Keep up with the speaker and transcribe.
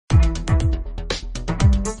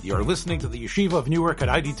You're listening to the Yeshiva of Newark at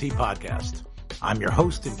IDT podcast. I'm your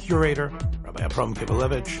host and curator, Rabbi Abram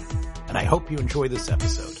Kivelevich, and I hope you enjoy this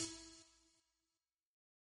episode.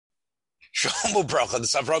 Shalom Ubracha,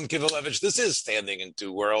 this is Avram Kivelevich. This is Standing in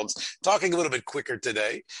Two Worlds. Talking a little bit quicker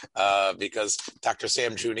today because Doctor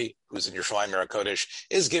Sam Juni, who's in Yerushalayim Kodesh,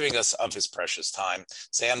 is giving us of his precious time.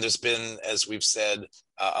 Sam, there's been, as we've said,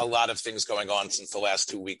 a lot of things going on since the last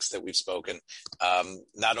 2 weeks that we've spoken.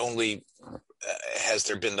 Not only has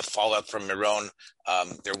there been the fallout from Miron,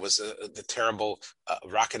 there was the terrible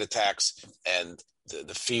rocket attacks and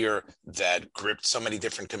the fear that gripped so many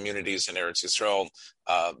different communities in Eretz Yisrael,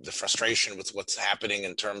 the frustration with what's happening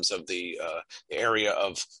in terms of the area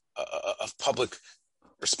of public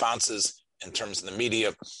responses in terms of the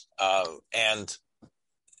media, and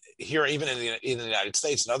here, even in the United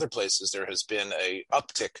States and other places, there has been a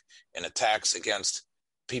uptick in attacks against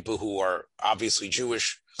people who are obviously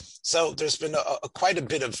Jewish. So there's been quite a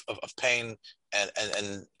bit of pain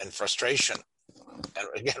and frustration. And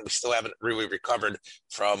again, we still haven't really recovered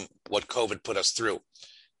from what COVID put us through.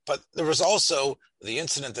 But there was also the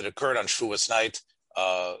incident that occurred on Shavuos night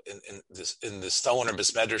in the Stoner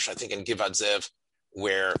Besmedrash, I think in Givat Zev,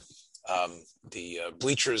 where the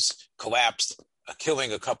bleachers collapsed,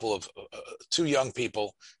 killing a couple of two young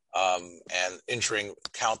people and injuring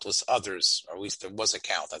countless others, or at least there was a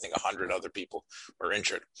count. I think 100 other people were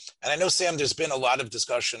injured. And I know, Sam, there's been a lot of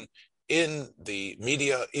discussion in the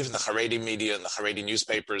media, even the Haredi media and the Haredi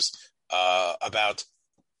newspapers, about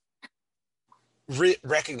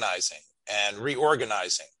recognizing and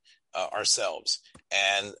reorganizing ourselves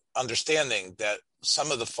and understanding that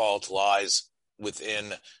some of the fault lies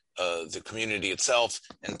within the community itself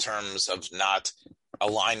in terms of not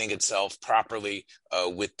aligning itself properly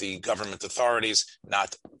with the government authorities,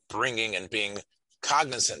 not bringing and being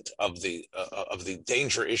cognizant of the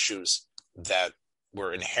danger issues that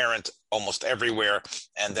were inherent almost everywhere,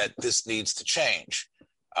 and that this needs to change.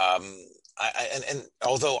 And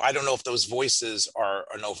although I don't know if those voices are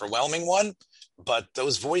an overwhelming one, but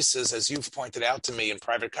those voices, as you've pointed out to me in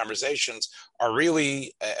private conversations, are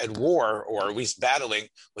really at war, or at least battling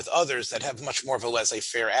with others that have much more of a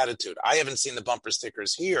laissez-faire attitude. I haven't seen the bumper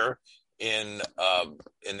stickers here in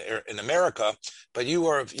America, but you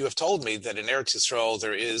have told me that in Eretz Yisrael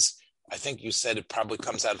there is, I think you said it probably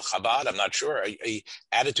comes out of Chabad, I'm not sure, a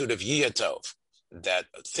attitude of Yehiyeh Tov, that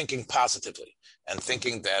thinking positively and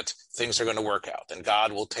thinking that things are going to work out and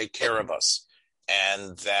God will take care of us,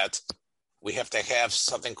 and that we have to have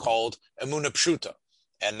something called emunah pshuta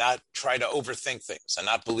and not try to overthink things and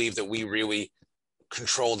not believe that we really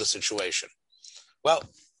control the situation. Well,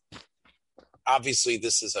 obviously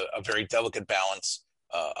this is a very delicate balance,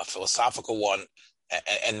 a philosophical one,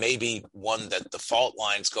 and maybe one that the fault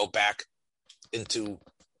lines go back into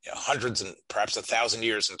hundreds and perhaps 1,000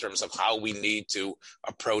 years in terms of how we need to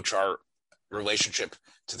approach our relationship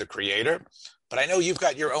to the Creator. But I know you've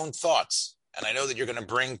got your own thoughts, and I know that you're going to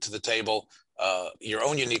bring to the table your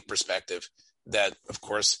own unique perspective that, of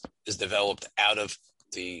course, is developed out of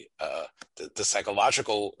the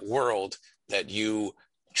psychological world that you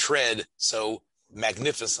tread so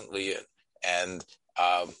magnificently in. And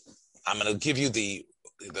I'm going to give you the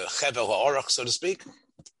Chevel HaOrach, so to speak.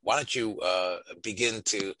 Why don't you begin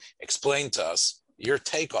to explain to us your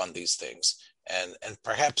take on these things? And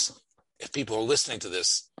perhaps if people are listening to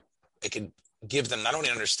this, it could give them not only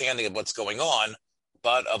an understanding of what's going on,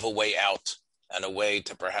 but of a way out and a way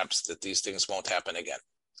to perhaps that these things won't happen again.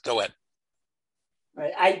 Go ahead.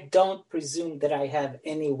 Right. I don't presume that I have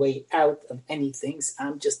any way out of any things.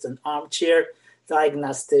 I'm just an armchair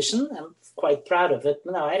diagnostician. I'm quite proud of it.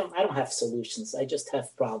 No, I don't have solutions. I just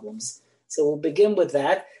have problems. So we'll begin with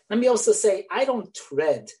that. Let me also say, I don't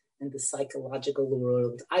tread in the psychological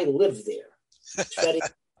world. I live there. Treading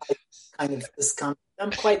kind of discomfort.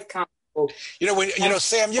 I'm quite comfortable.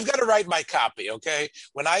 Sam, you've got to write my copy, okay?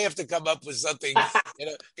 When I have to come up with something,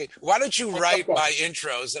 okay, why don't you write my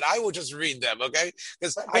intros and I will just read them, okay?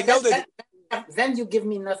 Because I know that... Then you give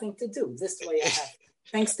me nothing to do. This way I have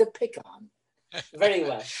things to pick on. Very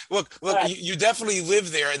well. Look, right. you definitely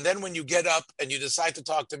live there, and then when you get up and you decide to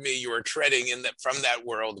talk to me, you are treading from that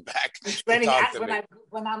world back.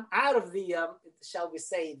 When I'm out of the, shall we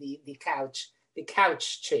say, the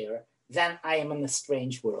couch chair, then I am in a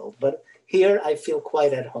strange world. But here I feel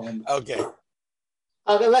quite at home. Okay,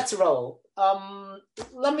 let's roll.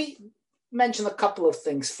 Let me mention a couple of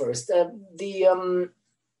things first. The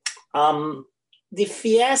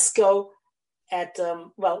fiasco at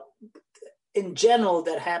in general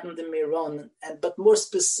that happened in Miron, but more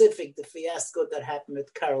specific, the fiasco that happened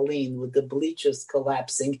at Caroline with the bleachers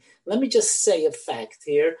collapsing. Let me just say a fact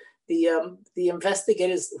here. the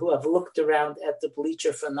investigators who have looked around at the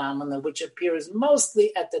bleacher phenomena, which appears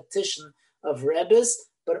mostly at the Tishon of Rebbes,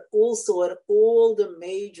 but also at all the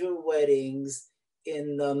major weddings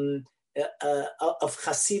of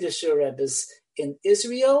Hasidic Rebbes in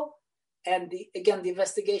Israel. And the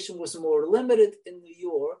investigation was more limited in New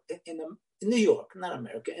York, New York, not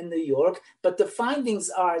America, in New York. But the findings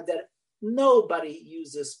are that nobody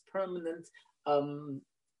uses permanent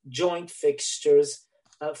joint fixtures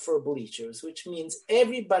for bleachers, which means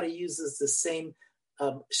everybody uses the same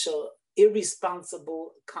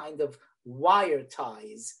irresponsible kind of wire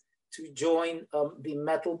ties to join the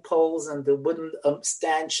metal poles and the wooden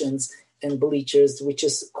stanchions and bleachers, which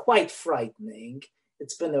is quite frightening.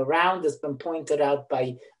 It's been around, it's been pointed out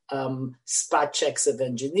by spot checks of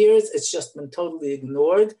engineers. It's just been totally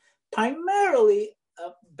ignored, primarily,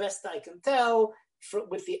 best I can tell,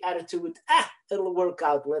 with the attitude, it'll work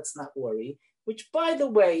out, let's not worry, which, by the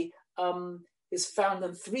way, is found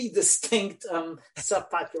in 3 distinct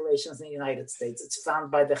subpopulations in the United States. It's found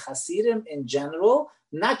by the Hasidim in general,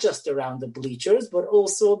 not just around the bleachers, but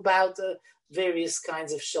also about various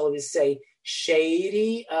kinds of, shall we say,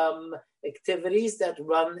 shady activities that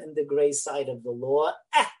run in the gray side of the law.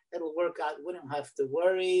 It'll work out, we don't have to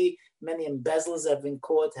worry. Many embezzlers have been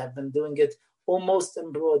caught, have been doing it almost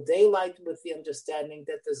in broad daylight with the understanding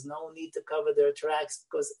that there's no need to cover their tracks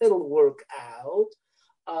because it'll work out.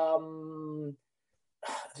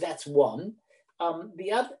 That's one.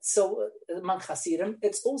 The other, so among Hasidim,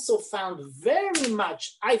 it's also found very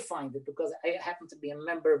much, I find it because I happen to be a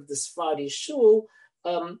member of the Sephardi shul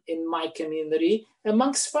in my community.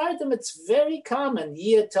 Among Sephardim, it's very common,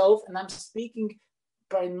 Yehiyeh Tov, and I'm speaking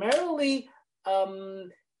primarily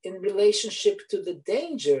in relationship to the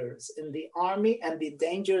dangers in the army and the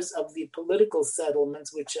dangers of the political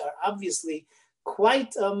settlements, which are obviously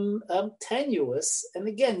quite tenuous. And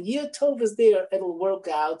again, Yehiyeh Tov is there, it'll work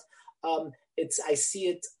out. I see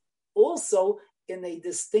it also in a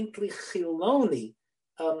distinctly Chiloni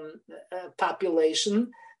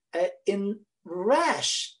population in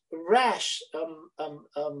rash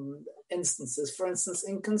instances. For instance,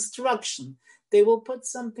 in construction, they will put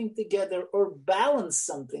something together or balance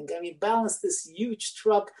something. I mean, balance this huge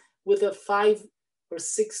truck with a 5 or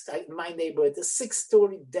 6, in my neighborhood, a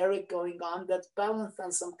 6-story derrick going on that's balanced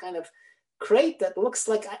on some kind of crate that looks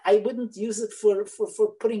like I wouldn't use it for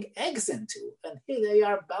putting eggs into. And here they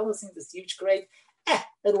are balancing this huge crate.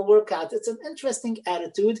 It'll work out. It's an interesting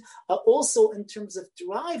attitude. Also in terms of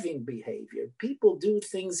driving behavior, people do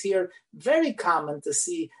things here, very common to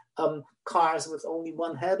see cars with only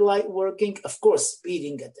one headlight working, of course,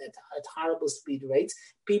 speeding at horrible speed rates,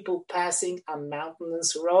 people passing on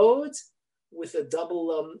mountainous roads with a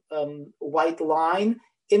double white line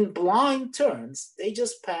in blind turns. They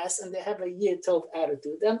just pass and they have a Yehiyeh Tov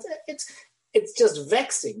attitude. And it's just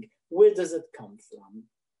vexing. Where does it come from?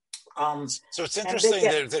 So it's interesting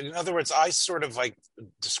that, in other words, I sort of like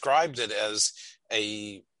described it as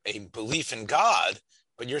a belief in God,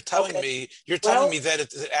 but you're telling me that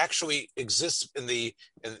it actually exists in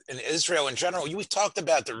Israel in general. We talked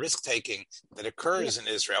about the risk taking that occurs in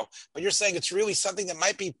Israel, but you're saying it's really something that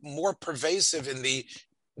might be more pervasive in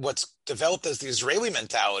what's developed as the Israeli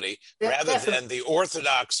mentality rather than the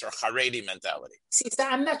Orthodox or Haredi mentality. See,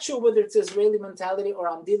 I'm not sure whether it's Israeli mentality or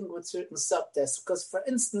I'm dealing with certain subtests, because, for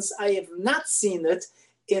instance, I have not seen it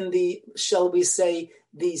in the, shall we say,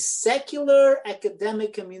 the secular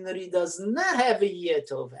academic community does not have a Yehiyeh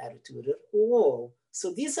Tov attitude at all.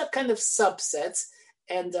 So these are kind of subsets,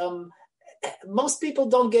 and most people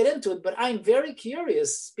don't get into it, but I'm very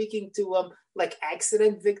curious, speaking to like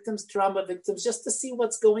accident victims, trauma victims, just to see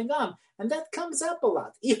what's going on. And that comes up a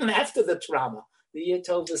lot, even after the trauma. The Yehiyeh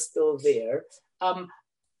Tov is still there. But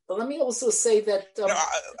let me also say that...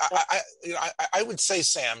 I would say,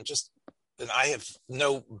 Sam, and I have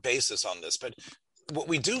no basis on this, but what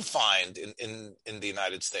we do find in the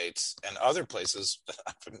United States and other places that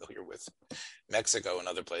I'm familiar with, Mexico and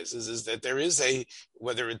other places, is that there is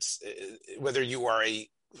whether you are a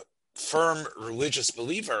firm religious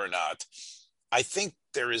believer or not, I think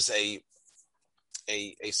there is a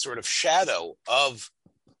sort of shadow of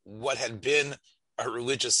what had been a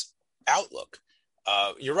religious outlook.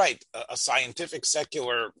 You're right. A scientific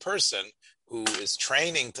secular person who's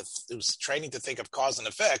training to think of cause and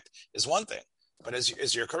effect is one thing. But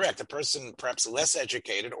as you're correct, a person perhaps less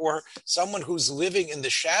educated or someone who's living in the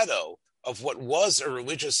shadow of what was a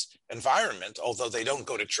religious environment, although they don't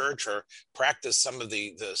go to church or practice some of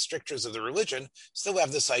the strictures of the religion, still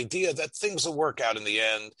have this idea that things will work out in the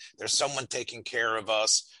end. There's someone taking care of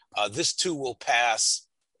us. This too will pass.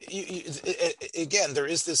 Again, there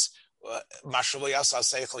is this Mashalo yasa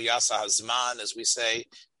seichel yasa hazman, as we say,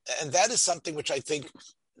 and that is something which I think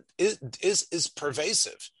is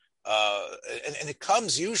pervasive, and it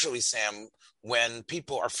comes usually, Sam, when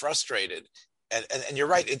people are frustrated, and you're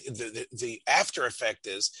right. The after effect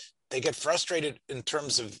is they get frustrated in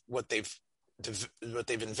terms of what they've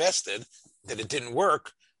invested, that it didn't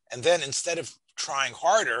work, and then instead of trying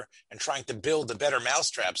harder and trying to build a better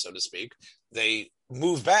mousetrap, so to speak, they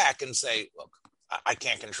move back and say, "Look, I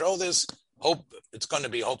can't control this. Hope it's going to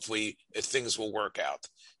be. Hopefully, if things will work out."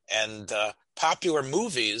 And popular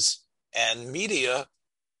movies and media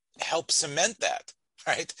help cement that,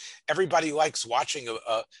 right? Everybody likes watching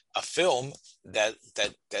a film that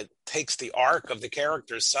takes the arc of the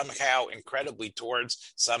characters somehow incredibly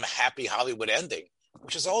towards some happy Hollywood ending,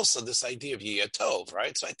 which is also this idea of Yehiyeh Tov,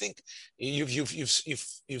 right? So I think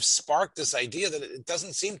you've sparked this idea that it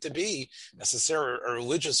doesn't seem to be necessarily a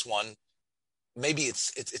religious one. Maybe it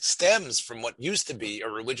stems from what used to be a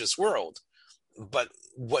religious world, but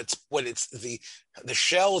what it's the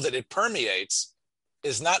shell that it permeates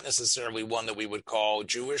is not necessarily one that we would call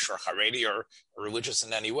Jewish or Haredi or religious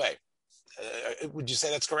in any way. Would you say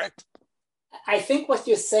that's correct? I think what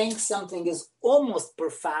you're saying something is almost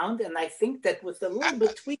profound, and I think that with a little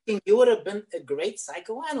bit tweaking, you would have been a great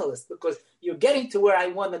psychoanalyst, because you're getting to where I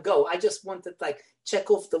want to go. I just wanted to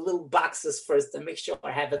check off the little boxes first and make sure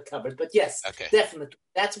I have it covered. But yes, okay. Definitely,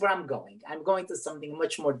 that's where I'm going. I'm going to something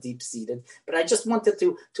much more deep-seated, but I just wanted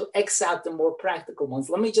to X out the more practical ones.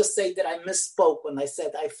 Let me just say that I misspoke when I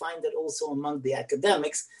said I find it also among the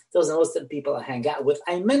academics. Those are most of the people I hang out with.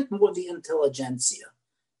 I meant more the intelligentsia.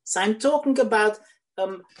 So I'm talking about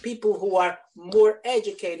people who are more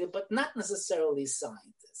educated, but not necessarily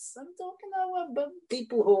scientists. I'm talking about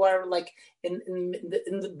people who are in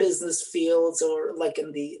the business fields, or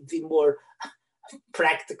in the more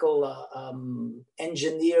practical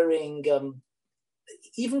engineering,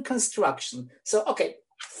 even construction. So, okay,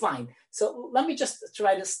 fine. So let me just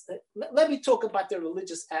let me talk about the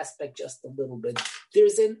religious aspect just a little bit.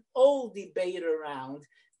 There's an old debate around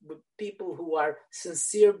with people who are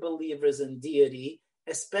sincere believers in deity,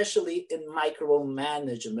 especially in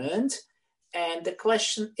micromanagement. And the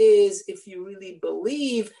question is, if you really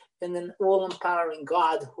believe in an all-empowering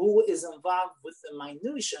God who is involved with the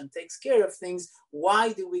minutiae and takes care of things,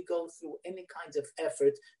 why do we go through any kind of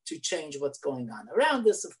effort to change what's going on around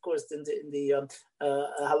us? Of course, in the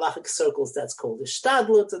halachic circles, that's called the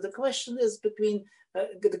shtadlut. So the question is between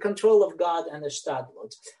the control of God and the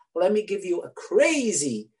shtadlut. Let me give you a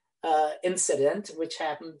crazy incident which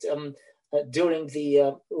happened during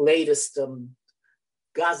the latest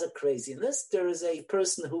Gaza craziness. There is a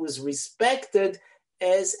person who is respected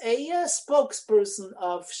as a spokesperson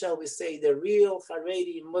of, shall we say, the real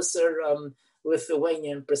Haredi Musar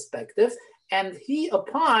Lithuanian perspective. And he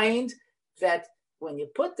opined that when you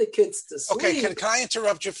put the kids to sleep... Okay, can I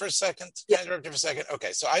interrupt you for a second? Yeah.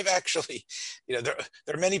 Okay, so I've actually, there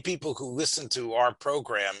are many people who listen to our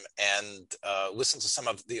program and listen to some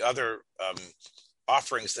of the other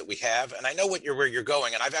offerings that we have, and I know where you're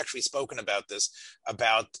going, and I've actually spoken about this,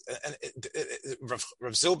 about Rav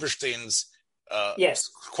Zilberstein's yes,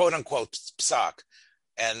 quote unquote psak,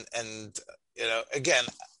 and again,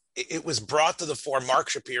 it was brought to the fore. Mark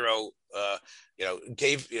Shapiro,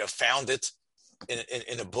 found it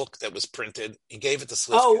in a book that was printed. He gave it to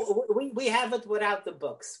Slifkin. Oh, we have it without the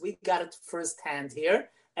books. We got it firsthand here,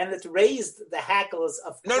 and it raised the hackles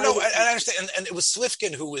of. No, I understand, and it was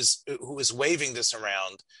Slifkin who was waving this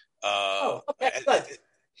around. Good.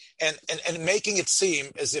 And making it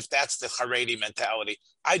seem as if that's the Haredi mentality.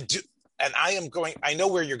 I do. And I know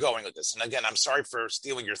where you're going with this. And again, I'm sorry for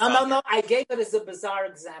stealing your thunder. No. I gave it as a bizarre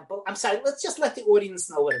example. I'm sorry. Let's just let the audience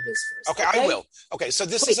know what it is first. Okay? I will. Okay, so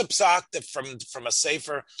this is a psak that from a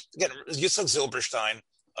sefer. Again, Yitzhak Zilberstein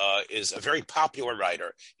is a very popular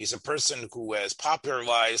writer. He's a person who has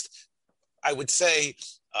popularized, I would say,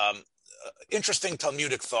 interesting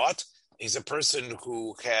Talmudic thought. He's a person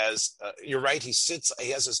who has, you're right, he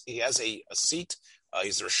has a seat.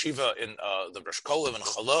 He's a Rashiva in the Rosh Kolev in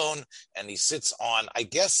Cholon, and he sits on, I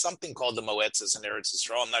guess, something called the Moetzes in Eretz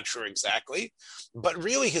Yisrael. I'm not sure exactly. But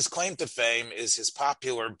really his claim to fame is his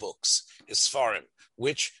popular books, his Sfarim,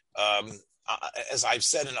 which, as I've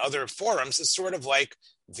said in other forums, is sort of like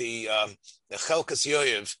the Chelkas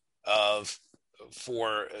Yoyev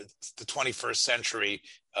for the 21st century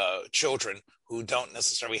children who don't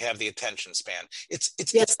necessarily have the attention span.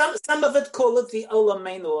 Some of it call it the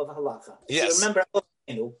Olamenu of halacha. Yes. You remember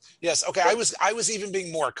Olamenu? Yes. Okay. I was even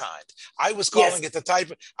being more kind. I was calling it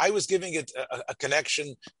I was giving it a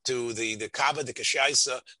connection to the Kavod, the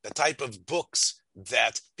Keshaisa, the type of books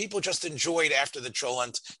that people just enjoyed after the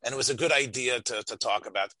cholent, and it was a good idea to talk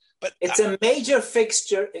about. But it's a major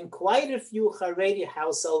fixture in quite a few Haredi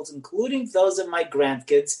households, including those of my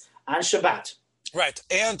grandkids, on Shabbat. Right,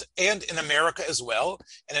 and in America as well.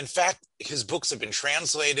 And in fact, his books have been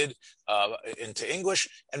translated into English.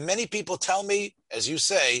 And many people tell me, as you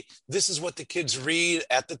say, this is what the kids read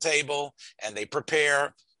at the table and they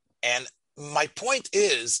prepare. And my point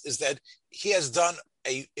is that he has done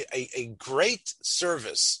a great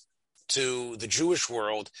service to the Jewish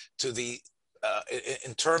world, to the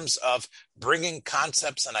in terms of bringing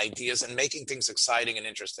concepts and ideas and making things exciting and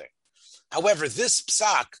interesting. However, this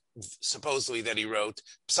psak, supposedly that he wrote,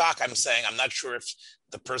 psak, I'm saying, I'm not sure if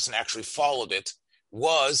the person actually followed it,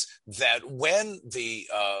 was that when the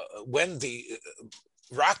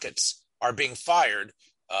rockets are being fired,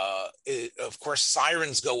 of course,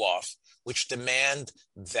 sirens go off, which demand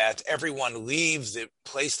that everyone leave the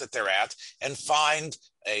place that they're at and find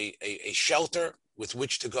a shelter with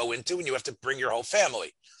which to go into, and you have to bring your whole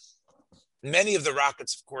family. Many of the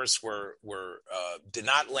rockets, of course, did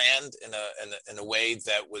not land in a way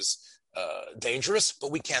that was dangerous,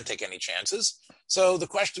 but we can't take any chances. So the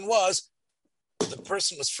question was, the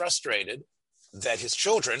person was frustrated that his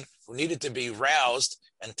children, who needed to be roused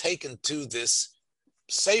and taken to this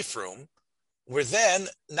safe room, were then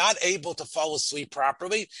not able to fall asleep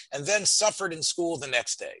properly and then suffered in school the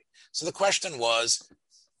next day. So the question was,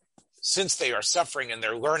 since they are suffering in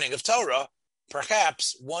their learning of Torah,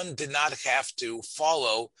 perhaps one did not have to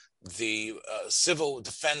follow the civil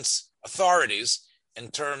defense authorities in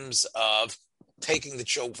terms of taking the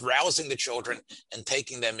children, rousing the children and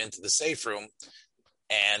taking them into the safe room.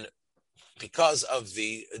 And because of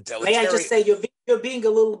the May I just say, you're being a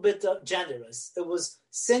little bit generous. It was,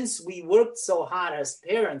 since we worked so hard as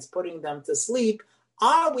parents putting them to sleep,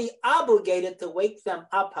 are we obligated to wake them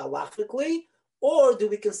up halachically? Or do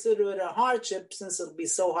we consider it a hardship since it'll be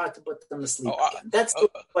so hard to put them to sleep again? That's the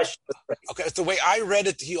question. Okay, the way I read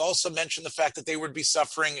it, he also mentioned the fact that they would be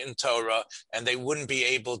suffering in Torah and they wouldn't be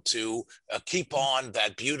able to keep on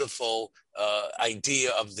that beautiful idea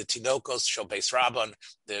of the Tinokos Shel Beis Rabban,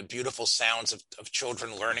 the beautiful sounds of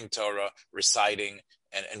children learning Torah, reciting,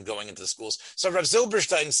 and going into the schools. So Rav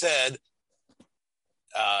Zilberstein said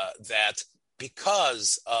that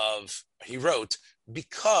because of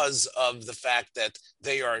the fact that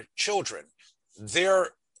they are children,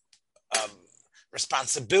 their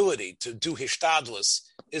responsibility to do hishtadlus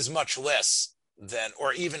is much less than,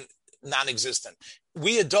 or even non-existent.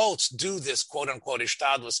 We adults do this quote unquote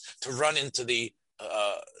hishtadlus to run into the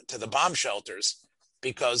bomb shelters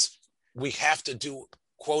because we have to do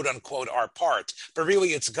quote unquote our part, but really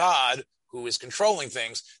it's God who is controlling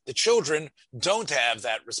things. The children don't have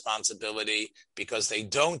that responsibility because they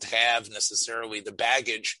don't have necessarily the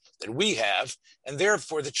baggage that we have, and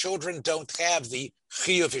therefore the children don't have the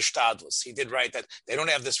chiyuv hishtadlus. He did write that they don't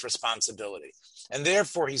have this responsibility, and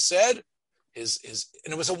therefore he said and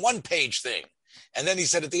it was a one-page thing, and then he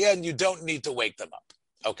said at the end, you don't need to wake them up.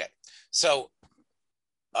 Okay, so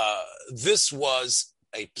this was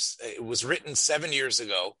it was written 7 years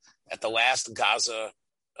ago at the last Gaza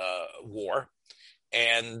war,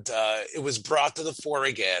 and it was brought to the fore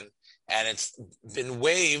again, and it's been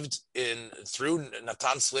waved through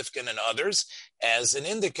Natan Slifkin and others as an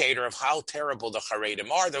indicator of how terrible the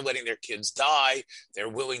Haredim are. They're letting their kids die. They're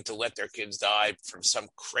willing to let their kids die from some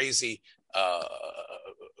crazy,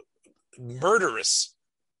 murderous.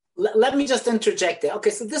 Let me just interject there. Okay,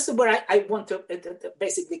 so this is where I want to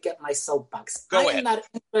basically get my soapbox. Go ahead. I'm not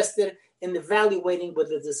interested in evaluating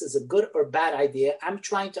whether this is a good or bad idea. I'm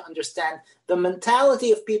trying to understand the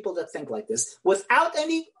mentality of people that think like this without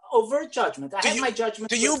any overt judgment. I have my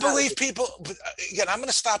judgment. Do you believe people, again, I'm going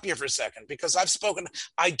to stop here for a second because I've spoken,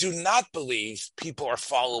 I do not believe people are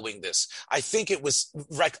following this. I think it was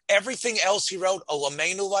like everything else he wrote, a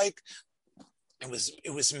Lamenu like, it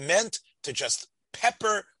was meant to just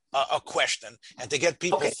pepper a question and to get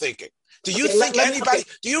people thinking. Do you think anybody?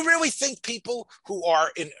 Do you really think people who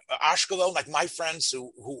are in Ashkelon, like my friends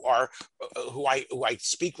who I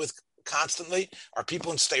speak with constantly, are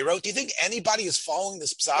people in Sderot? Do you think anybody is following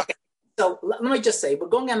this psak? Okay. So let me just say, we're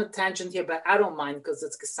going on a tangent here, but I don't mind because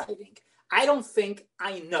it's exciting. I don't think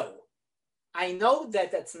I know. I know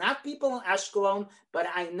that that's not people in Ashkelon, but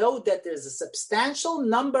I know that there's a substantial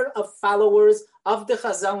number of followers of the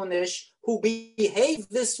Chazon Ish who behave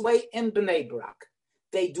this way in Bnei Brak.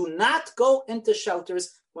 They do not go into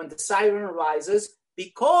shelters when the siren rises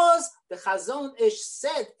because the Chazon Ish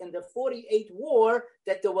said in the 48 war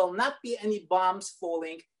that there will not be any bombs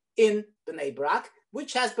falling in Bnei Brak,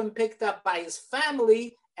 which has been picked up by his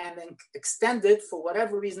family and then extended for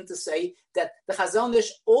whatever reason to say that the Chazon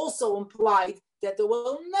Ish also implied that there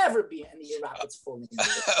will never be any rabbits falling in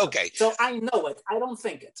the Okay. So I know it. I don't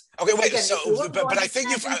think it. Okay, wait. Again, But I think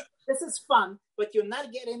this is fun, but you're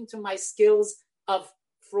not getting into my skills of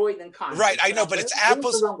Freud and Kant. Right, I know, but it's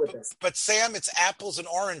apples. But Sam, it's apples and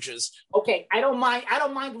oranges. Okay, I don't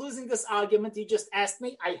mind losing this argument. You just asked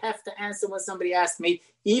me. I have to answer when somebody asks me,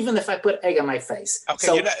 even if I put egg on my face. Okay,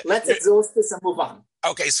 so let's exhaust this and move on.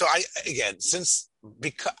 Okay, so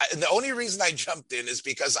because the only reason I jumped in is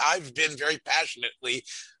because I've been very passionately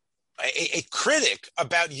a critic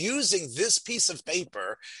about using this piece of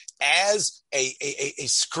paper as a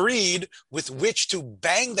screed with which to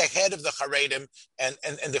bang the head of the Haredim and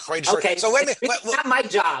the Haredim. Okay, so it's not my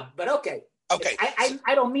job, but okay. Okay,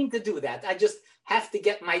 I don't mean to do that. I just have to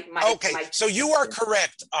get my okay. So you are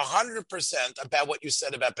correct 100% about what you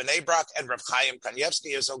said about Bnei Brak and Rav Chaim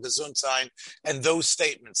Kanievsky, Yisrael Gesundsein, and those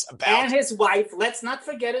statements about and his wife. Let's not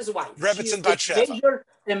forget his wife. Rebbetzin Bat Sheva,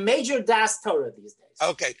 a major Das Torah these days.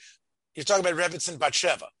 Okay. You're talking about Rebbetzin Bat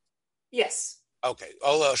Sheva? Yes. Okay.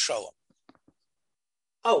 Ola Shalom.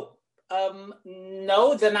 Oh,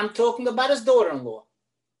 no, then I'm talking about his daughter-in-law.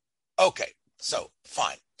 Okay, so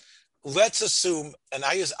fine. Let's assume, and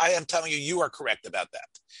I am telling you, you are correct about that.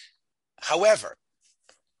 However,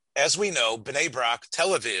 as we know, Bnei Brak, Tel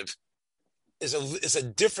Aviv, is a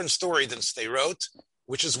different story than Sderot,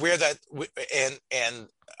 which is where that, and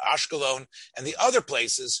Ashkelon, and the other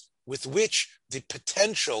places with which the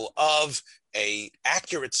potential of a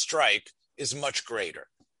accurate strike is much greater.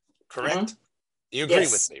 Correct? Mm-hmm. You agree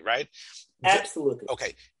with me, right? Absolutely.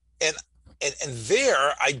 Okay. And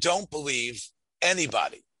there, I don't believe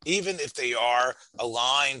anybody, even if they are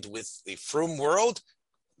aligned with the frum world,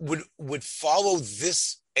 would follow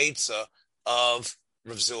this Eitzah of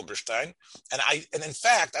Rav Zilberstein. And in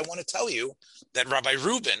fact, I want to tell you that Rabbi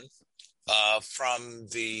Rubin from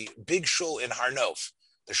the big shul in Har Nof,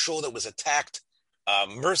 the shul that was attacked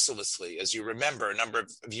mercilessly, as you remember, a number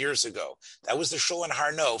of years ago. That was the shul in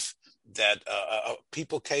Har Nof that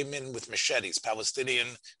people came in with machetes. Palestinian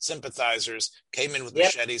sympathizers came in with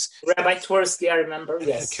machetes. Rabbi Twersky, I remember,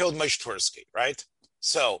 yes. And killed Moshe Twersky, right?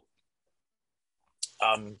 So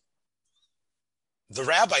the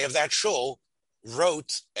rabbi of that shul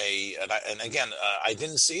wrote and again, I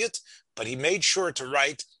didn't see it, but he made sure to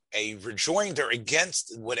write a rejoinder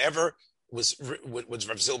against whatever was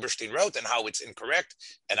Rav Zilberstein wrote and how it's incorrect.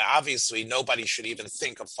 And obviously nobody should even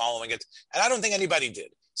think of following it. And I don't think anybody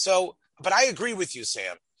did. So, but I agree with you,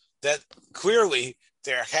 Sam, that clearly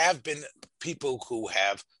there have been people who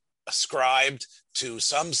have ascribed to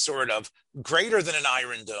some sort of greater than an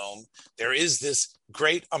iron dome. There is this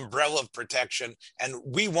great umbrella of protection, and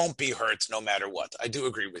we won't be hurt no matter what. I do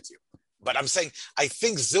agree with you. But I'm saying, I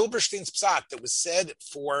think Zilberstein's psak that was said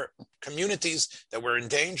for communities that were in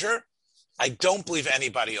danger, I don't believe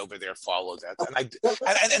anybody over there followed that.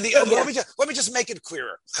 Let me just make it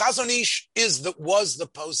clearer. Chazon Ish was the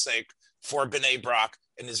posek for Bnei Brak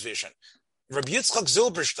in his vision. Rabbi Yitzchak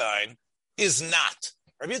Zilberstein is not.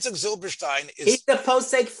 Rabbi Yitzchak Zilberstein is... He's the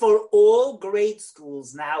posek for all grade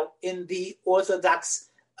schools now in the Orthodox,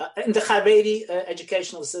 in the Haredi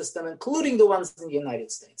educational system, including the ones in the United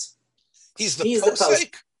States. He's the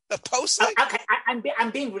posek? The posek? Okay,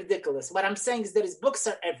 I'm being ridiculous. What I'm saying is that his books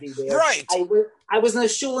are everywhere. Right. I was in a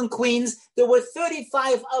shul in Queens. There were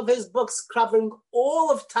 35 of his books covering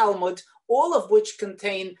all of Talmud, all of which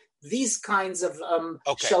contain these kinds of,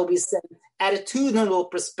 shall we say,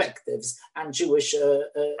 attitudinal perspectives on Jewish.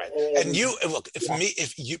 Right. And you look,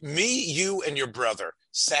 if you and your brother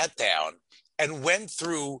sat down and went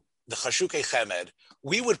through the Chashukei Chemed,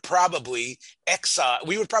 we would probably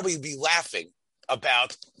be laughing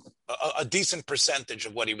about a decent percentage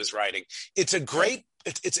of what he was writing. It's a great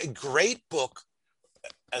book,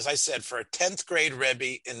 as I said, for a 10th grade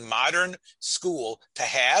Rebbe in modern school to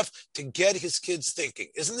get his kids thinking.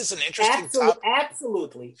 Isn't this an interesting topic?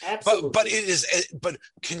 Absolutely. But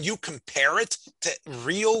can you compare it to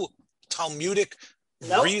real Talmudic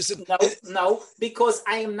reason? No, because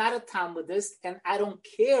I am not a Talmudist and I don't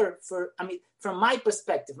care from my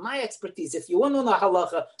perspective, my expertise. If you want to know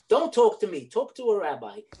halacha, don't talk to me, talk to a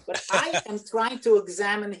rabbi. But I am trying to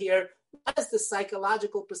examine here what is the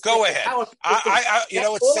psychological perspective. Go ahead.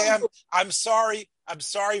 Sam, I'm sorry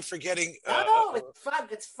for getting. No, it's fun.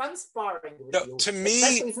 It's fun sparring with you. To me,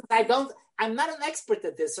 especially since I'm not an expert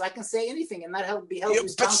at this, so I can say anything and not be held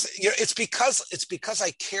responsible. It's because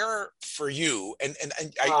I care for you and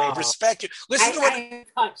I respect you. Listen to what I'm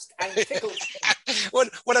touched. I'm tickled.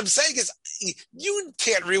 what I'm saying is, you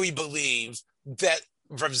can't really believe that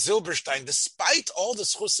Rav Zilberstein, despite all the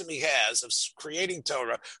schusim he has of creating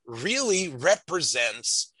Torah, really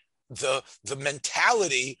represents the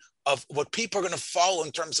mentality of what people are going to follow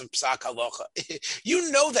in terms of psak halacha.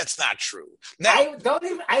 You know that's not true. Now,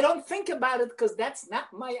 I don't think about it because that's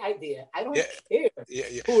not my idea. I don't care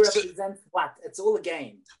who represents what. It's all a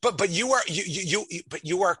game. But you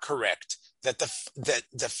are correct that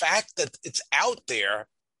the fact that it's out there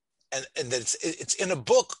and that it's in a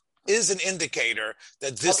book is an indicator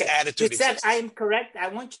that this attitude exists. You said I am correct. I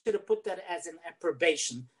want you to put that as an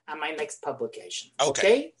approbation on my next publication.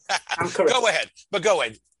 Okay? I'm correct. Go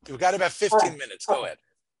ahead. We've got about 15 minutes. Go ahead.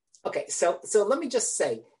 Okay, so let me just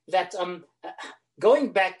say that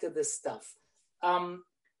going back to this stuff,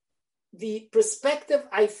 the perspective,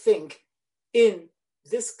 I think, in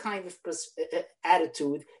this kind of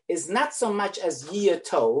attitude is not so much as Yehiyeh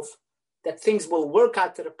Tov, that things will work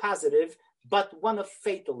out to the positive, but one of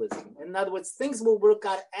fatalism. In other words, things will work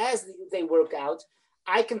out as they work out.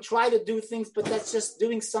 I can try to do things, but that's just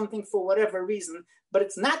doing something for whatever reason. But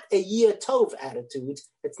it's not a Yehiyeh Tov attitude.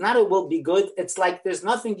 It's not a will be good. It's like there's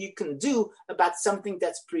nothing you can do about something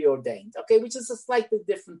that's preordained, okay, which is a slightly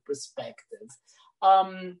different perspective.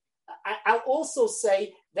 I'll also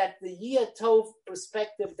say that the Yehiyeh Tov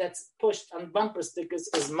perspective that's pushed on bumper stickers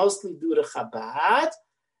is mostly due to Chabad.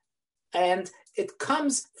 And it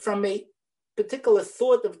comes from a particular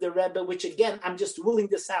thought of the Rebbe, which again, I'm just ruling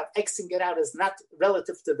this out, Xing it out as not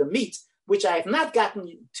relative to the meat, which I have not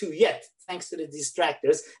gotten to yet, thanks to the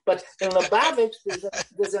distractors. But in Lubavitch,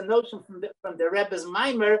 there's a notion from the Rebbe's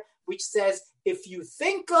Mimer, which says, if you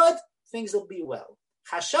think good, things will be well.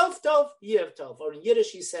 Chashav Tov, Yehiyeh Tov, or in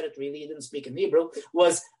Yiddish, he said it really, he didn't speak in Hebrew,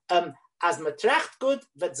 was as matracht good,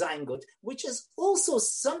 vet sein good, which is also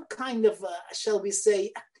some kind of, shall we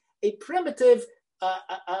say, a primitive,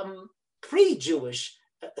 pre-Jewish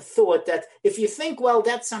thought that if you think well,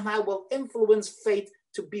 that somehow will influence fate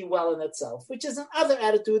to be well in itself, which is another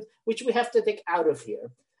attitude which we have to take out of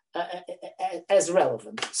here as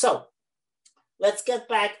relevant. So let's get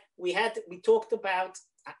back. We talked about,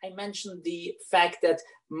 I mentioned the fact that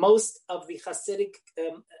most of the Hasidic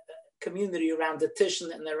community around the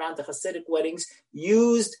Tishon and around the Hasidic weddings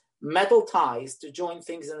used metal ties to join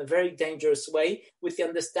things in a very dangerous way with the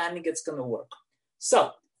understanding it's going to work.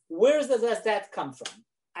 So where does that come from?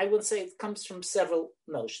 I would say it comes from several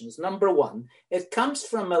notions. Number one, it comes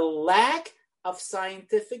from a lack of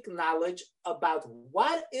scientific knowledge about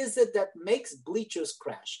what is it that makes bleachers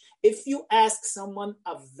crash. If you ask someone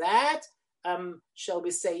of that, shall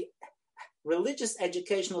we say, religious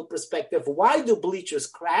educational perspective, why do bleachers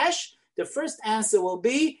crash? The first answer will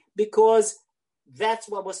be because that's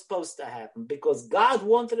what was supposed to happen, because God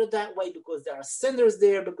wanted it that way, because there are sinners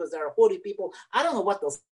there, because there are haughty people. I don't know what they'll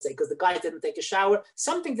say, because the guy didn't take a shower,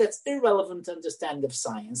 something that's irrelevant to understanding of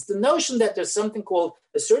science. The notion that there's something called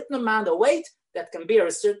a certain amount of weight that can bear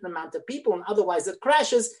a certain amount of people, and otherwise it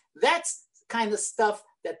crashes, that's kind of stuff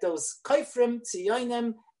that those kaifrim,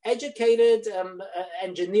 tziyonim, educated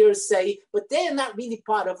engineers say, but they're not really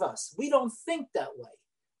part of us. We don't think that way.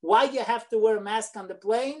 Why do you have to wear a mask on the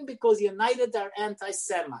plane? Because United are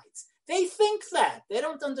anti-Semites. They think that. They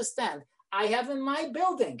don't understand. I have in my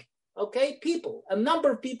building, a number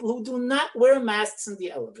of people who do not wear masks in the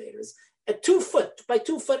elevators. A 2-foot by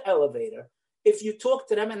 2-foot elevator. If you talk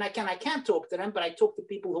to them, and I can't talk to them, but I talk to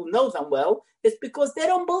people who know them well, it's because they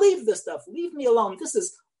don't believe this stuff. Leave me alone. This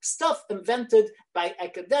is stuff invented by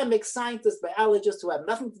academics, scientists, biologists who have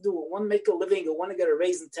nothing to do with want to make a living or want to get a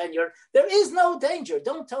raise in tenure. There is no danger.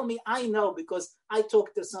 Don't tell me I know because I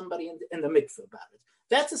talked to somebody in the mikveh about it.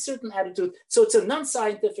 That's a certain attitude. So it's a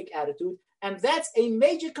non-scientific attitude, and that's a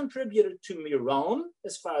major contributor to Miron,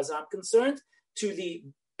 as far as I'm concerned, to the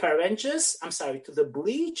to the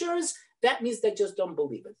bleachers. That means they just don't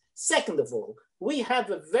believe it. Second of all, we have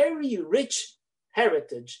a very rich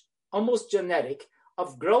heritage, almost genetic,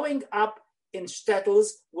 of growing up in shtetls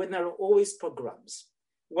when there are always pogroms.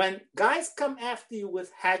 When guys come after you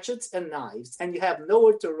with hatchets and knives and you have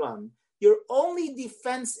nowhere to run, your only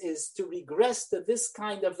defense is to regress to this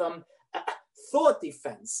kind of thought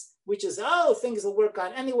defense, which is, things will work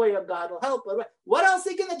out anyway, or God will help. What else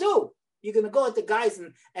are you going to do? You're going to go at the guys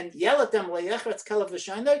and yell at them,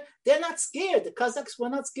 they're not scared. The Kazakhs were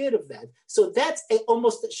not scared of that. So that's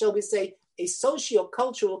almost, shall we say, a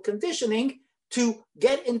socio-cultural conditioning to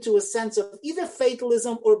get into a sense of either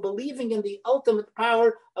fatalism or believing in the ultimate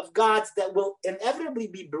power of God that will inevitably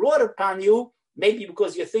be brought upon you, maybe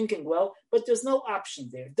because you're thinking well, but there's no option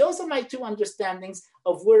there. Those are my two understandings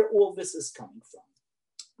of where all this is coming from.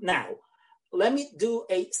 Now, let me do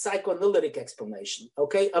a psychoanalytic explanation, of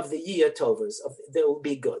the Yehiyeh Tovers, of they will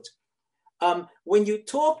be good. When you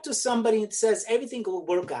talk to somebody and says everything will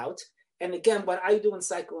work out, and again, what I do in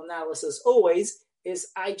psychoanalysis always is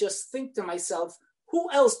I just think to myself,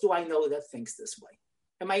 who else do I know that thinks this way?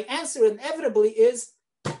 And my answer inevitably is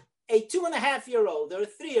a 2.5-year-old or a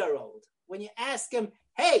 3-year-old. When you ask him,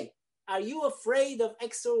 hey, are you afraid of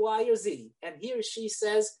X or Y or Z? And he or she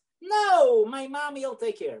says, no, my mommy will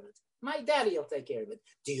take care of it. My daddy will take care of it.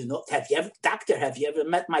 Do you know, have you ever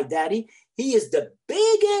met my daddy? He is the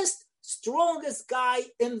biggest, strongest guy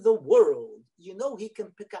in the world. You know he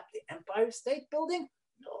can pick up the Empire State Building?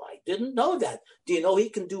 No, I didn't know that. Do you know he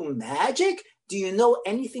can do magic? Do you know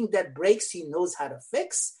anything that breaks he knows how to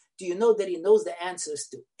fix? Do you know that he knows the answers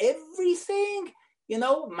to everything? You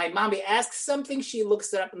know, my mommy asks something, she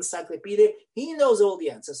looks it up in the encyclopedia. He knows all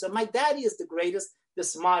the answers. So my daddy is the greatest, the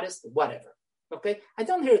smartest, whatever. Okay? I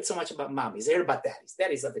don't hear it so much about mommies. I hear about daddies.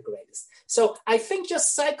 Daddies are the greatest. So I think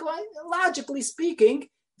just psychologically speaking,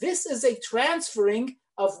 this is a transferring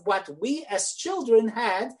of what we as children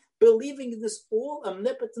had, believing in this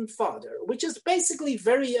all-omnipotent father, which is basically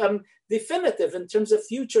very definitive in terms of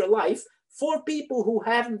future life. For people who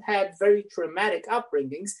haven't had very traumatic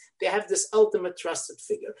upbringings, they have this ultimate trusted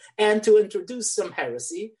figure. And to introduce some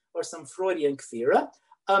heresy or some Freudian kfira,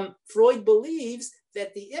 Freud believes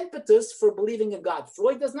that the impetus for believing in God,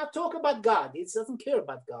 Freud does not talk about God. He doesn't care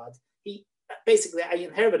about God. I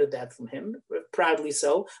inherited that from him, proudly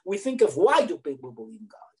so. We think of why do people believe in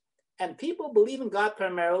God? And people believe in God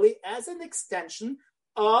primarily as an extension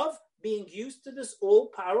of being used to this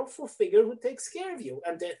all-powerful figure who takes care of you.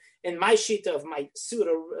 And in my sheet of my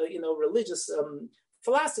pseudo-religious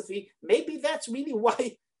philosophy, maybe that's really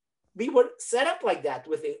why we were set up like that,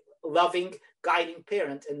 with a loving, guiding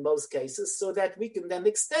parent in most cases, so that we can then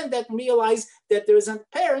extend that and realize that there is a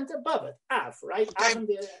parent above it. Right?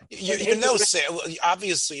 Okay. Sam,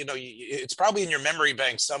 obviously, it's probably in your memory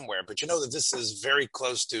bank somewhere, but you know that this is very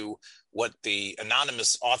close to what the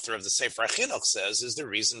anonymous author of the Sefer HaChinuch says is the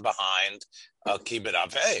reason behind Kibbud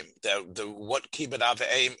Av V'Em. What Kibbud Av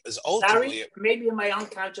V'Em is ultimately... Sorry, maybe in my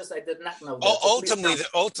unconscious I did not know that.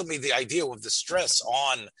 Ultimately, the idea of the stress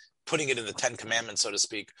on putting it in the Ten Commandments, so to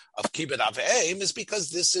speak, of Kibbud Av V'Em is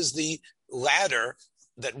because this is the ladder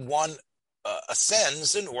that one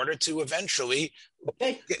ascends in order to eventually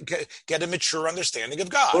get a mature understanding of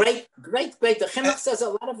God. Great. The Chinuch says a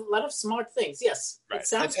lot of smart things. Yes, right. It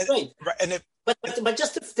sounds great. Right. But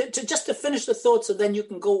just to finish the thought, so then you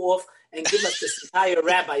can go off and give us this entire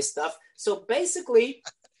rabbi stuff. So basically,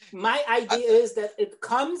 my idea is that it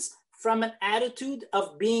comes from an attitude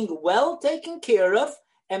of being well taken care of,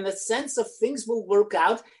 and the sense of things will work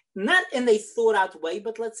out, not in a thought-out way,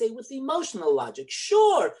 but let's say with emotional logic.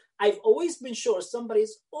 Sure, I've always been sure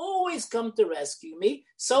somebody's always come to rescue me,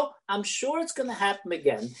 so I'm sure it's going to happen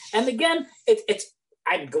again. And again,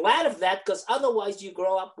 I'm glad of that, because otherwise you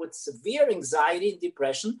grow up with severe anxiety and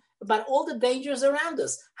depression about all the dangers around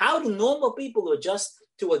us. How do normal people adjust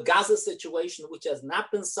to a Gaza situation which has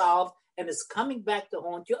not been solved and is coming back to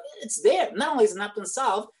haunt you? It's there. Not only has it not been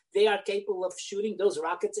solved, they are capable of shooting those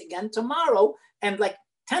rockets again tomorrow, and like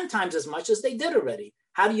 10 times as much as they did already.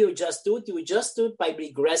 How do you adjust to it? Do you adjust to it by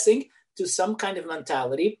regressing to some kind of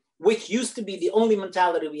mentality, which used to be the only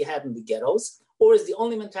mentality we had in the ghettos, or is the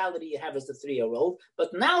only mentality you have as a 3-year-old,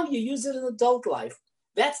 but now you use it in adult life?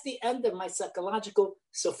 That's the end of my psychological,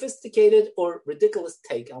 sophisticated or ridiculous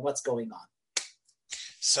take on what's going on.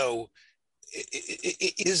 So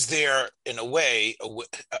is there, in a way,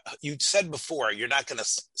 you said before, you're not going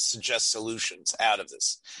to suggest solutions out of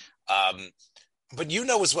this. But you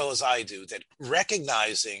know as well as I do that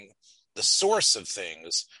recognizing the source of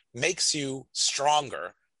things makes you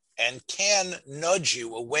stronger and can nudge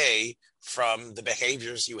you away from the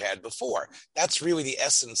behaviors you had before. That's really the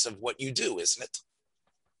essence of what you do, isn't it?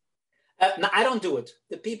 No, I don't do it.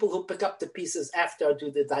 The people who pick up the pieces after I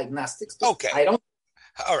do the diagnostics. Okay. I don't.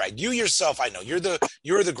 All right. You yourself, I know you're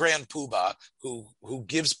the grand poobah who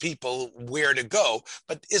gives people where to go.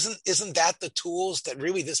 But isn't that the tools that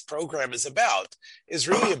really this program is about? Is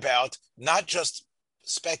really about not just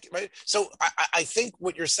right? So I think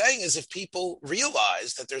what you're saying is if people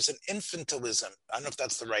realize that there's an infantilism, I don't know if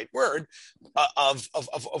that's the right word,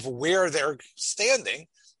 of where they're standing,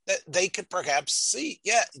 that they could perhaps see,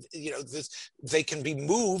 they can be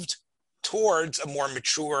moved towards a more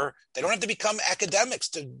mature, they don't have to become academics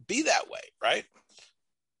to be that way, right?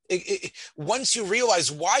 Once you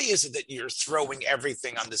realize why is it that you're throwing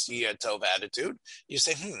everything on this Yehiyeh Tov attitude, you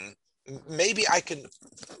say, maybe I can,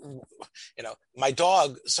 my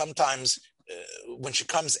dog sometimes when she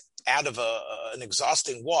comes out of an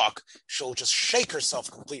exhausting walk, she'll just shake herself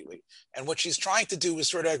completely. And what she's trying to do is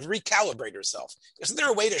sort of recalibrate herself. Isn't there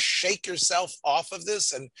a way to shake yourself off of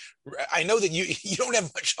this? And I know that you don't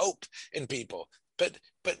have much hope in people, but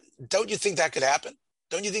don't you think that could happen?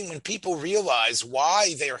 Don't you think when people realize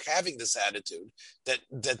why they are having this attitude,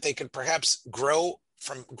 that they could perhaps grow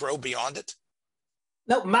beyond it?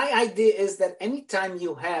 No, my idea is that anytime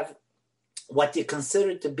you have what you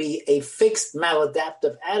consider to be a fixed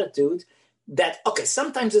maladaptive attitude,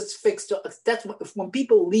 sometimes it's fixed. That's when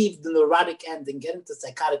people leave the neurotic end and get into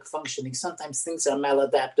psychotic functioning, sometimes things are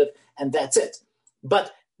maladaptive and that's it.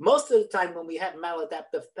 But most of the time when we have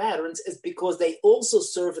maladaptive patterns, it's because they also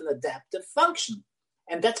serve an adaptive function.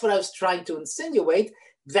 And that's what I was trying to insinuate,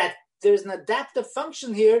 that there's an adaptive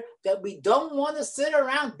function here that we don't want to sit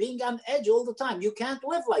around being on edge all the time. You can't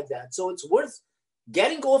live like that. So it's worth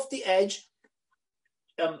getting off the edge,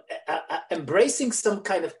 embracing some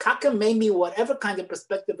kind of cockamamie, whatever kind of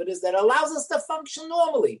perspective it is that allows us to function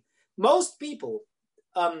normally. Most people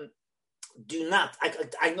do not.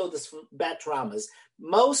 I know this from bad traumas.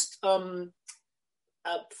 Most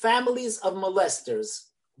families of molesters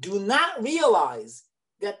do not realize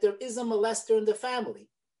that there is a molester in the family,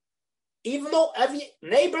 even though every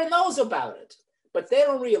neighbor knows about it, but they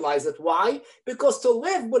don't realize it. Why? Because to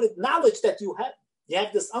live with the knowledge that you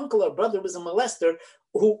have this uncle or brother who is a molester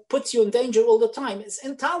who puts you in danger all the time is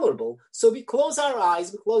intolerable. So we close our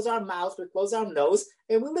eyes, we close our mouth, we close our nose,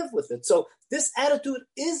 and we live with it. So this attitude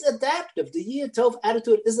is adaptive. The Yehiyeh Tov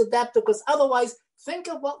attitude is adaptive, because otherwise, think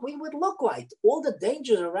of what we would look like. All the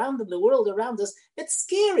dangers around in the world around us, it's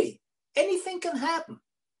scary. Anything can happen.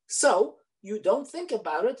 So you don't think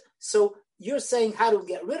about it. So you're saying how to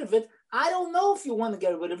get rid of it. I don't know if you want to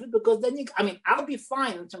get rid of it, because then I'll be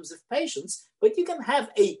fine in terms of patience, but you can have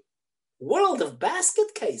a world of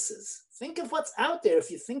basket cases. Think of what's out there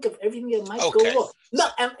if you think of everything that might go wrong. No,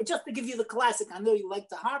 and just to give you the classic, I know you like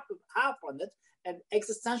to harp on it, and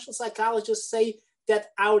existential psychologists say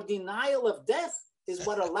that our denial of death is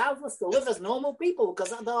what allows us to live as normal people,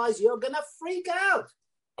 because otherwise you're going to freak out.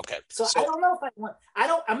 Okay. So I don't know if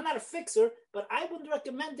I'm not a fixer, but I would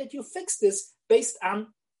recommend that you fix this based on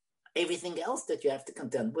everything else that you have to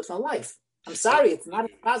contend with in life. I'm sorry, it's not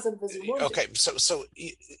as positive as you want. Okay, so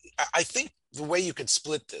I think the way you could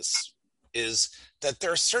split this is that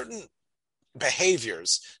there are certain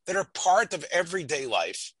behaviors that are part of everyday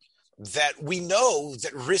life that we know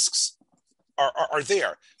that risks are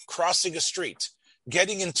there. Crossing a street,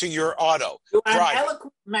 getting into your auto, you are driving. An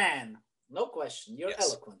eloquent man. No question. You're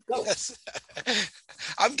eloquent. Go. Yes.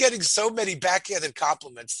 I'm getting so many backhanded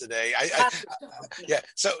compliments today.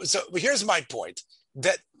 So here's my point,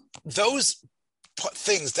 that those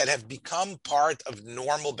things that have become part of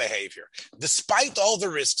normal behavior, despite all the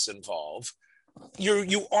risks involved,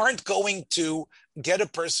 you aren't going to get a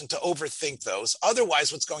person to overthink those.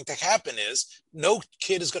 Otherwise, what's going to happen is no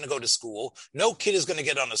kid is going to go to school. No kid is going to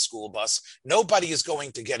get on a school bus. Nobody is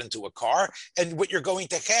going to get into a car. And what you're going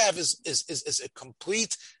to have is a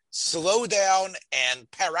complete slowdown and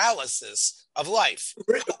paralysis of life.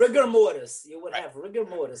 Rigor mortis. You would have rigor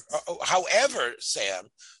mortis. However, Sam,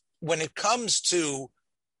 when it comes to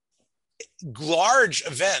large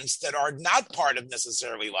events that are not part of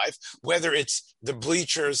necessarily life, whether it's the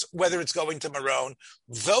bleachers, whether it's going to Marone,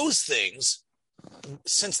 those things,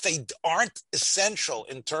 since they aren't essential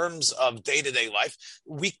in terms of day-to-day life,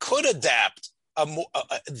 we could adapt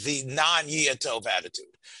the non-Yehiyeh Tov attitude.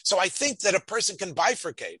 So I think that a person can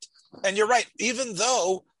bifurcate. And you're right, even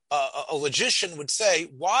though a logician would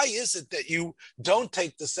say, why is it that you don't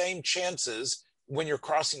take the same chances when you're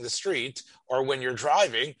crossing the street or when you're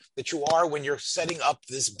driving that you are when you're setting up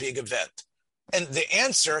this big event? And the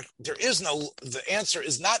answer is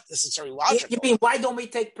not necessarily logical. You mean, why don't we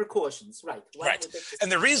take precautions? Right. Right.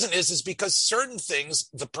 And the reason is because certain things,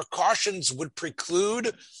 the precautions would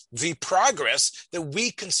preclude the progress that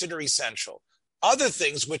we consider essential. Other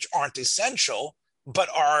things which aren't essential, but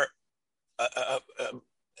are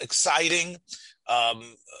exciting,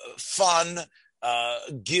 fun,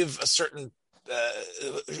 give a certain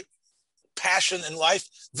passion in life,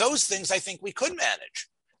 those things I think we could manage.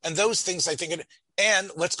 And those things I think, and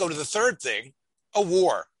let's go to the third thing, a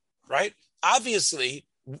war, right? Obviously,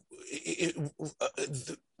 a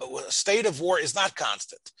state of war is not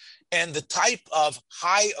constant. And the type of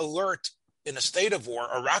high alert in a state of war,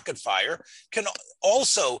 a rocket fire,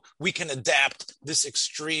 we can adapt this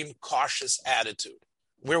extreme cautious attitude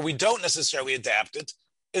where we don't necessarily adapt it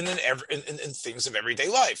in things of everyday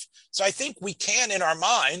life. So I think we can, in our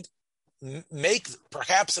mind, make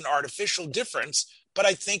perhaps an artificial difference, but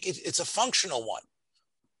I think it's a functional one.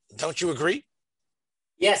 Don't you agree?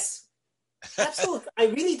 Yes. Absolutely. I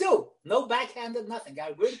really do. No backhanded nothing. I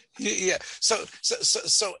agree. Yeah. So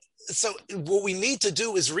what we need to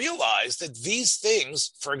do is realize that these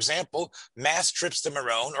things, for example, mass trips to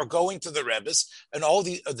Meron or going to the Rebbe's and all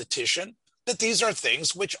the Tishon, that these are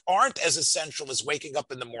things which aren't as essential as waking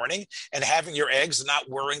up in the morning and having your eggs and not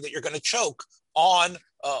worrying that you're going to choke on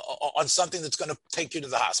something that's going to take you to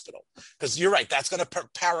the hospital. Because you're right, that's going to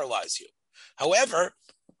paralyze you. However,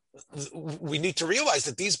 we need to realize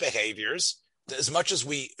that these behaviors, as much as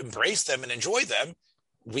we embrace them and enjoy them,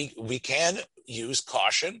 we can use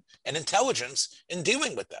caution and intelligence in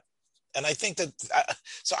dealing with them. And I think that,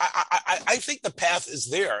 I think the path is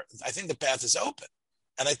there. I think the path is open.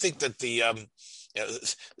 And I think that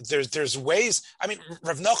there's ways. I mean,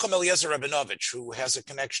 Rav Nocham Eliezer Rabinovich, who has a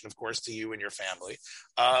connection, of course, to you and your family,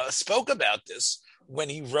 spoke about this when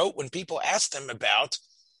people asked him about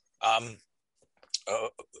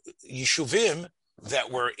yeshuvim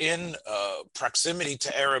that were in proximity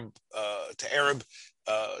to Arab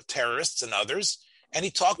terrorists and others, and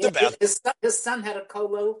he talked about his son had a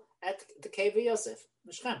kollel at the cave of Yosef.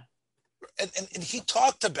 And he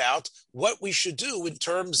talked about what we should do in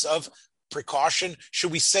terms of precaution.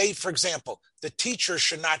 Should we say, for example, the teacher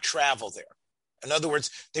should not travel there? In other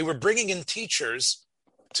words, they were bringing in teachers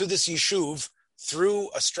to this yeshuv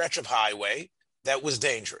through a stretch of highway that was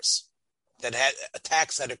dangerous, that had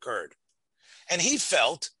attacks that occurred. And he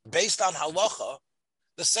felt, based on halacha,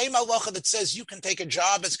 the same halacha that says you can take a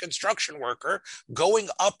job as a construction worker going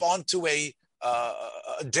up onto a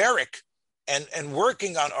derrick and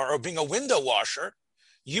working on or being a window washer,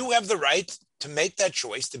 you have the right to make that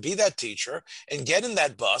choice, to be that teacher and get in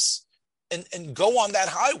that bus and go on that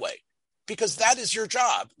highway, because that is your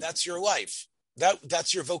job. That's your life.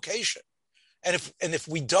 That's your vocation. And if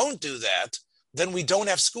we don't do that, then we don't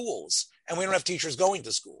have schools and we don't have teachers going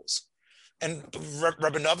to schools. And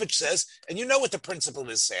Rabinovich says, and you know what the principle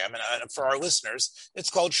is, Sam, and for our listeners, it's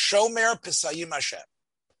called Shomer Pesayim Hashem.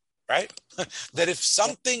 Right? That if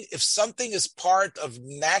something is part of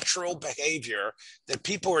natural behavior, that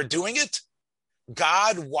people are doing it,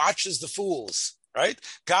 God watches the fools, right?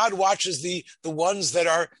 God watches the ones that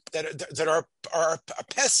are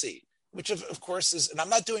pesi, which of course is, and I'm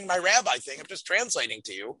not doing my rabbi thing, I'm just translating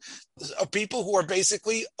to you, of people who are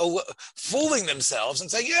basically fooling themselves and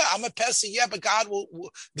saying, yeah, I'm a pesi, yeah, but God will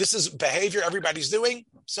this is behavior everybody's doing,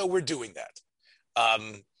 so we're doing that.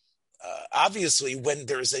 Obviously, when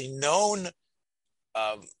there's a known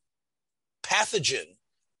pathogen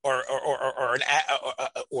or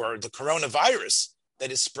the coronavirus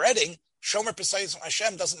that is spreading, Shomer Pesayim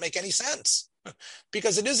Hashem doesn't make any sense,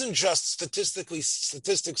 because it isn't just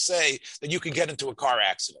statistics say that you can get into a car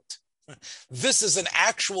accident. This is an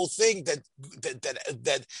actual thing that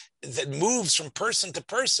moves from person to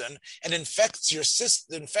person and infects your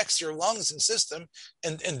system, infects your lungs and system,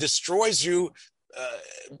 and destroys you.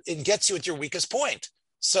 It gets you at your weakest point.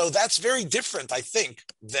 So that's very different, I think,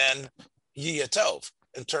 than Yehiyeh Tov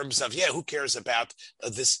in terms of, who cares about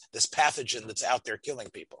this pathogen that's out there killing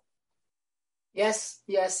people? Yes.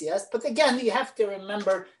 But again, you have to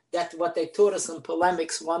remember that what they taught us in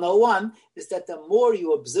Polemics 101 is that the more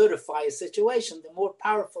you absurdify a situation, the more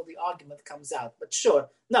powerful the argument comes out. But sure,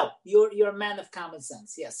 no, you're a man of common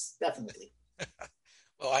sense. Yes, definitely.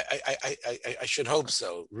 Well, I should hope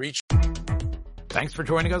so. Thanks for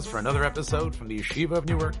joining us for another episode from the Yeshiva of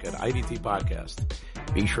Newark at IDT Podcast.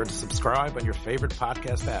 Be sure to subscribe on your favorite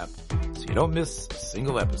podcast app so you don't miss a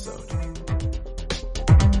single episode.